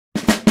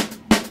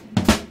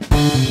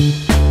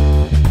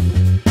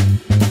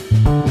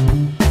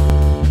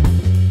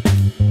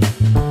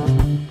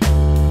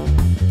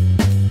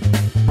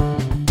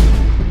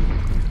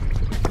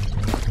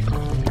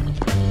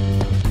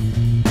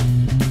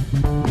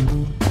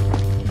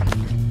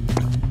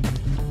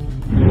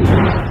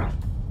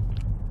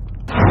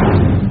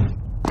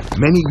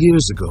Many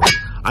years ago,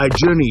 I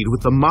journeyed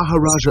with the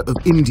Maharaja of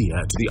India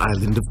to the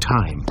island of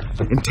Time,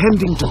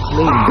 intending to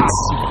claim its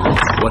secret.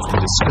 What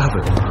we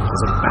discovered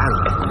was a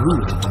barren,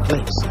 ruined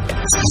place.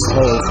 Its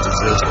halls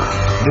deserted,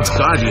 and its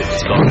guardians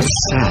gone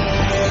sad.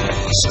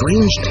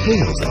 Strange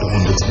tales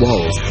adorned its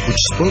walls,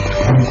 which spoke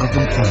of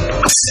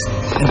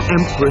an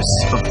empress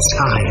of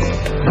time.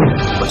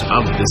 But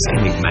of this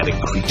enigmatic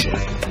creature,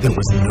 there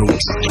was no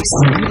trace.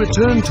 We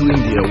returned to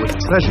India with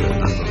treasure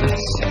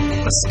nonetheless.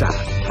 A staff,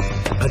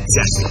 a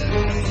dagger,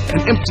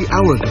 an empty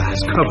hourglass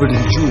covered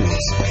in jewels.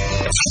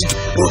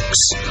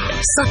 Books!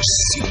 Such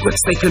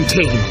secrets they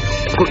contained!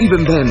 For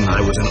even then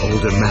I was an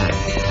older man,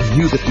 and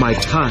knew that my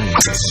time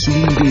would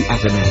soon be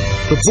at an end.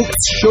 The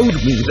books showed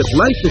me that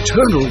life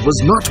eternal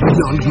was not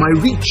beyond my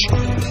reach,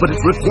 but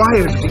it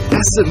required the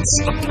essence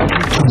of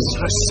Empress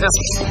herself.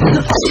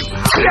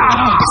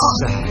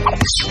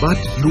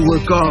 But you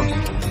were gone.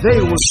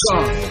 They were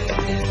gone.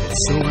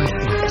 So I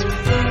thought.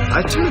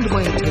 I turned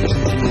my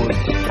attention toward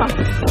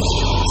other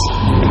things.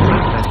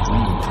 That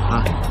dream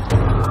behind.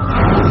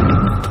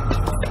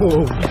 4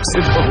 weeks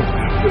ago,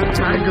 the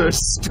tiger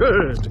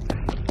stirred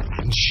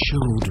and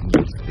showed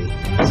me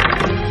things.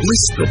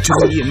 Whispered to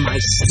me in my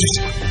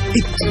sleep.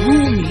 It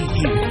drew me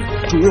here,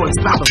 towards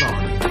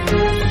Babylon.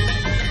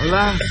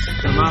 Alas,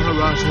 the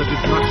Maharaja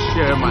did not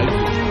share my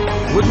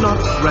vision, would not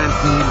grant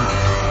me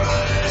life.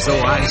 So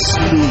I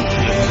slew him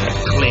and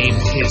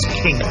claimed his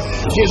kingdom,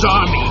 his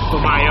army for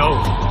my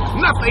own.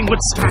 Nothing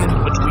would stand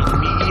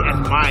between me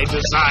and my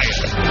desire.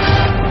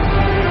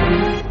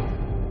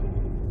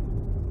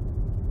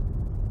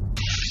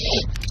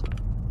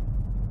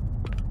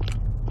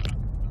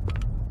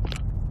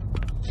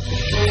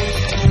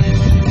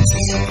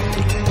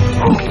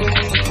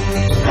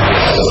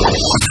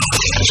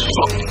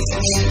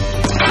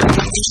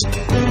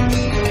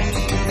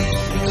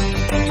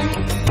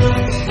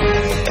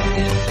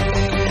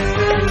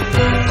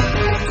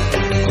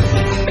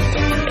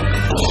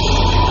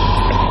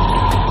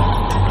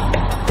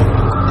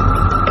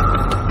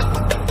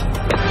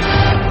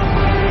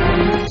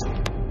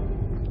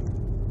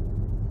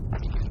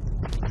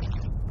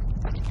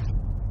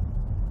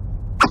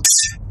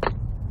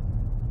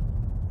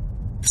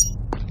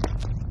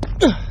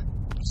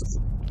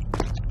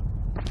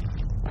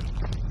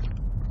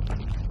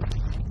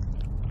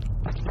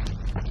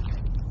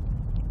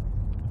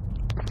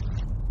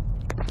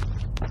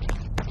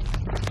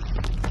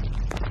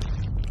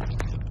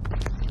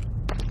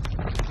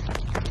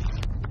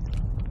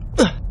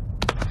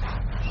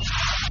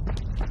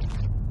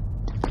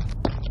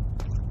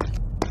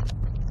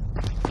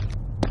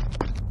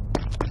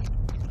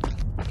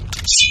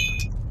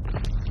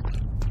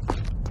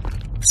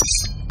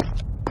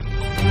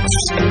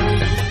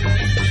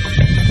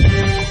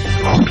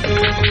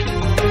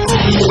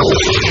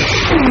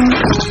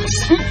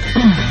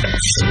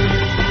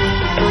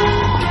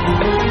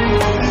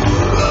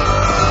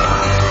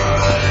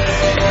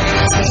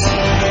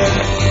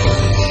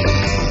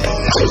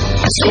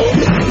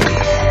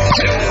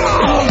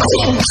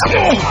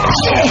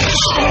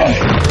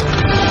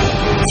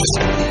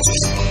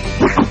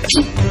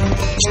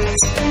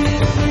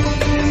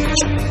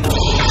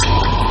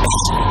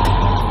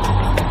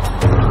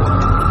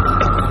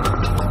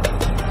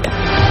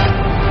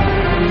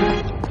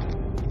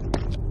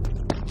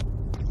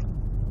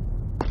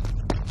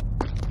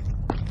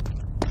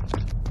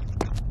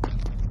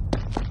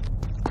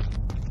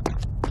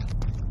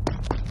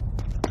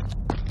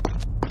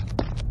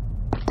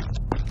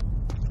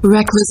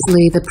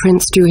 Recklessly, the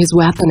prince drew his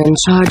weapon and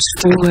charged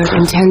forward,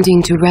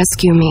 intending to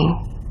rescue me.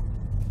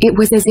 It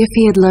was as if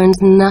he had learned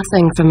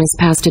nothing from his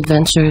past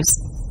adventures.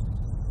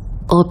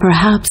 Or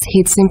perhaps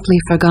he'd simply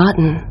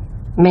forgotten,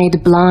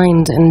 made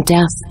blind and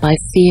deaf by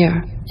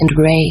fear and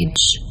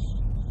rage.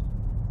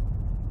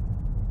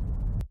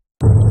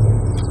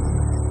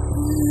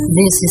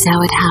 This is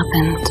how it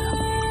happened.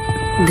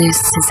 This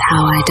is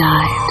how I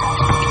died.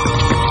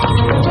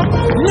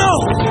 No!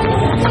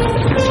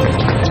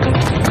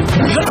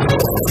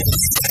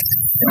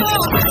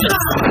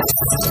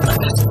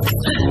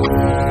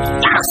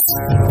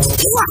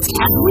 What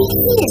have we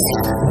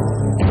here?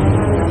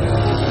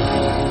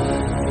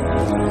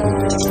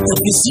 The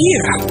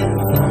vizier!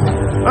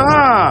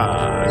 Ah,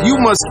 you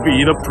must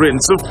be the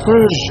Prince of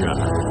Persia.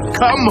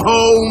 Come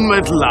home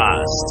at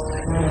last.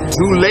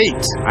 Too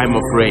late, I'm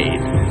afraid.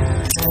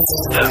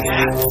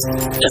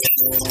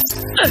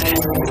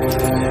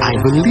 I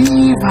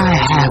believe I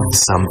have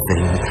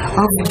something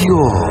of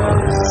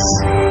yours.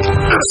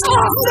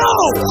 Oh, no!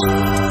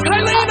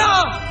 Helena!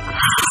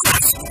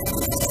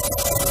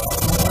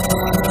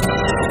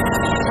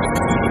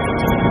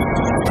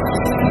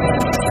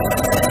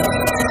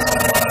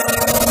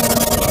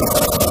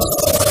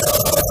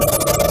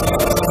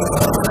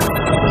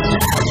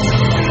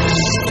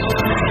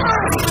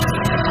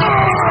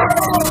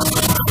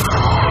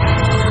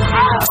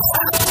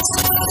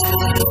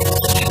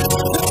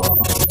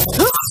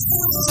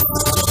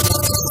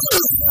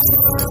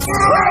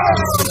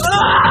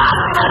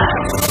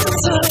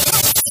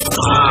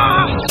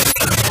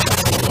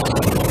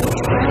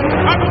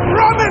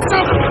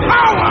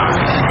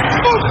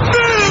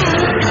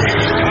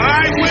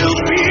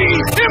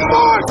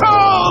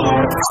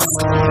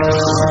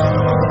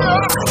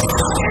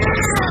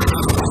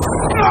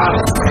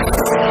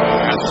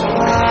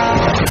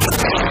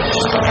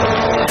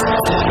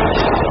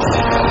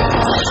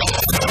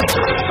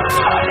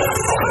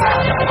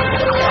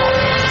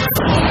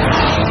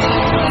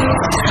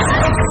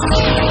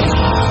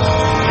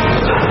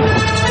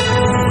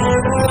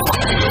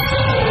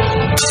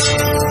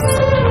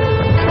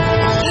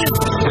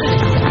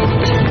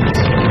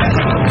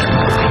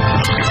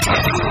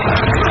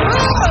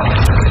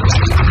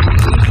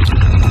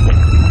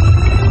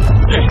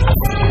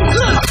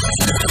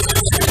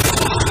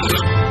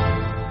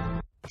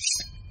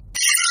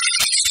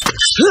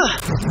 Father,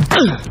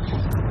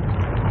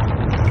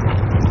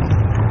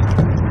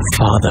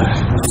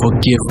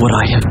 forgive what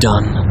I have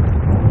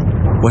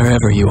done,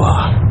 wherever you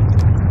are.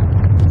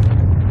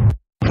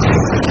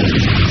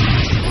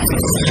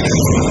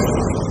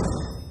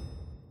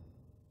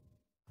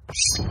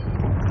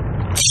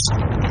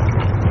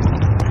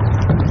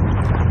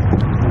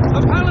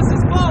 The palace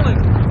is falling!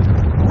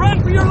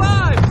 Run for your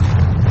lives!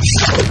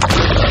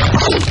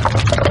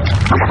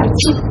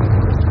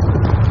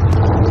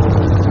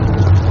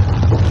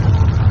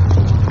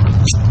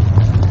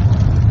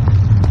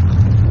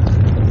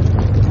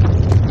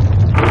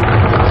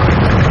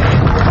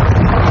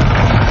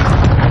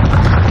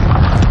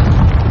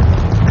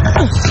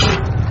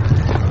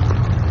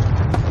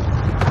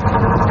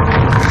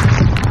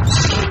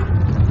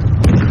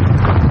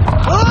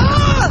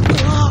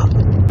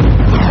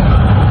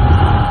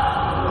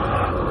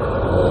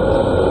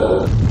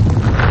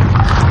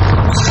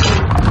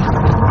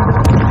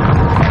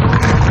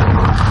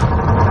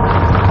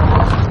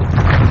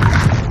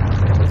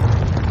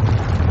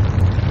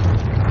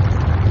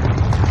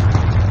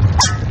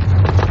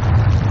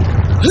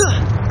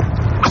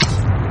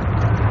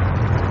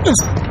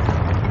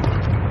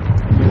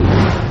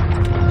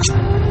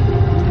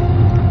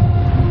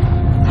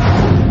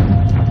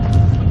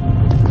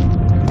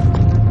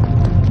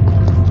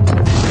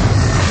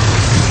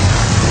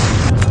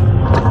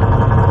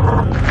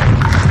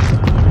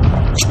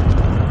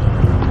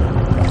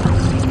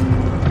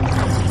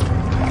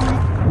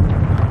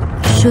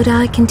 Should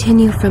I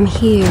continue from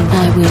here?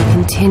 I will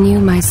continue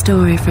my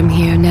story from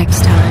here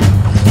next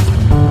time.